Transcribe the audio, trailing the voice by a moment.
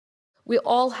We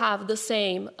all have the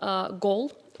same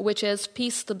goal, which is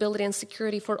peace, stability, and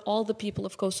security for all the people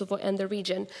of Kosovo and the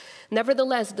region.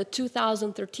 Nevertheless, the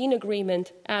 2013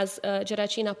 agreement, as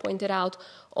Jaracina pointed out,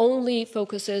 only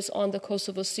focuses on the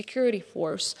Kosovo security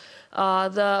force.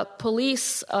 The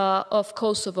police of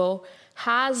Kosovo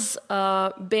has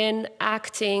been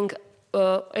acting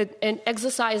and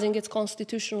exercising its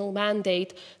constitutional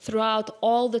mandate throughout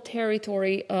all the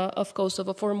territory of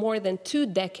Kosovo for more than 2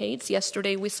 decades.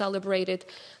 Yesterday we celebrated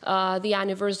the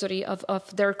anniversary of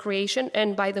their creation,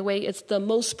 and by the way, it's the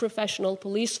most professional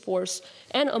police force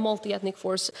and a multi-ethnic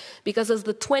force, because as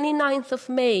the 29th of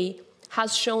May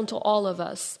has shown to all of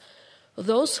us,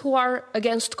 those who are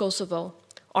against Kosovo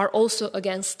are also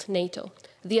against NATO.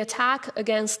 The attack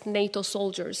against NATO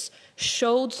soldiers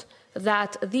showed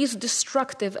that these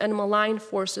destructive and malign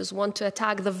forces want to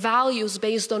attack the values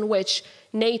based on which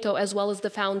NATO, as well as the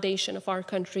foundation of our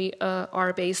country,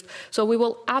 are based. So we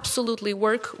will absolutely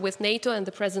work with NATO and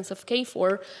the presence of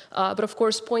KFOR, but of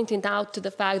course pointing out to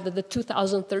the fact that the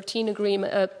 2013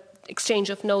 agreement, exchange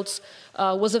of notes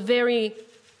was a very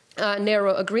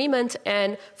narrow agreement,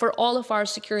 and for all of our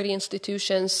security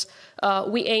institutions,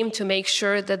 we aim to make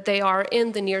sure that they are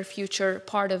in the near future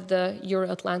part of the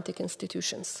Euro-Atlantic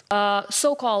institutions.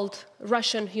 So-called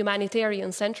Russian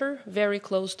humanitarian center, very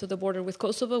close to the border with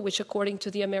Kosovo, which according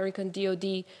to the American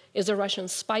DoD is a Russian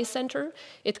spy center.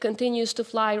 It continues to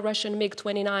fly Russian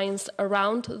MiG-29s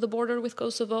around the border with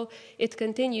Kosovo. It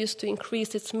continues to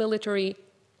increase its military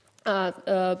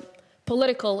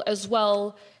political as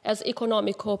well as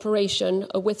economic cooperation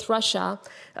with Russia,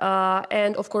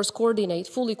 and of course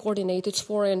fully coordinate its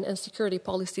foreign and security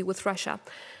policy with Russia.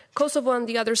 Kosovo, on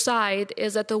the other side,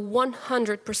 is at a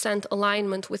 100%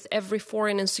 alignment with every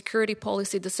foreign and security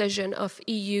policy decision of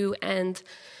EU and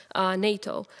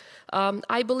NATO.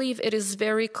 I believe it is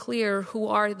very clear who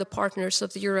are the partners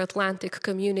of the Euro-Atlantic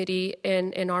community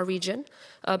in our region.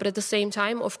 But at the same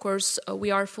time, of course,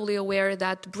 we are fully aware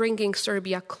that bringing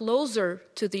Serbia closer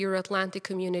to the Euro-Atlantic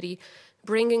community,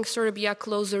 bringing Serbia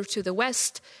closer to the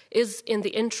West, is in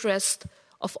the interest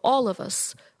of all of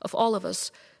us,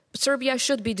 Serbia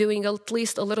should be doing at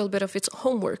least a little bit of its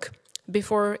homework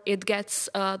before it gets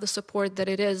the support that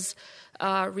it is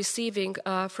receiving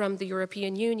from the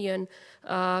European Union,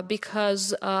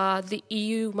 because the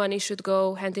EU money should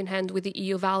go hand in hand with the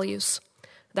EU values.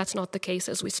 That's not the case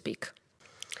as we speak.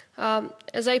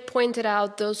 As I pointed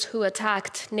out, those who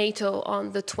attacked NATO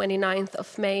on the 29th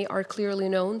of May are clearly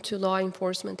known to law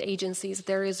enforcement agencies.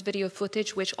 There is video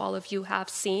footage, which all of you have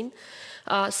seen.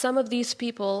 Some of these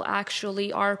people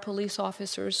actually are police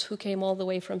officers who came all the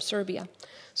way from Serbia.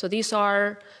 So these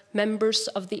are members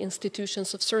of the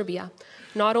institutions of Serbia.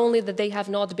 Not only that they have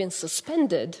not been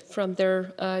suspended from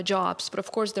their jobs, but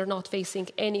of course they're not facing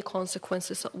any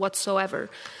consequences whatsoever.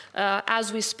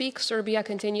 As we speak, Serbia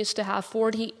continues to have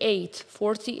 48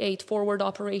 forward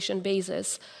operation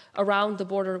bases around the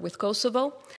border with Kosovo.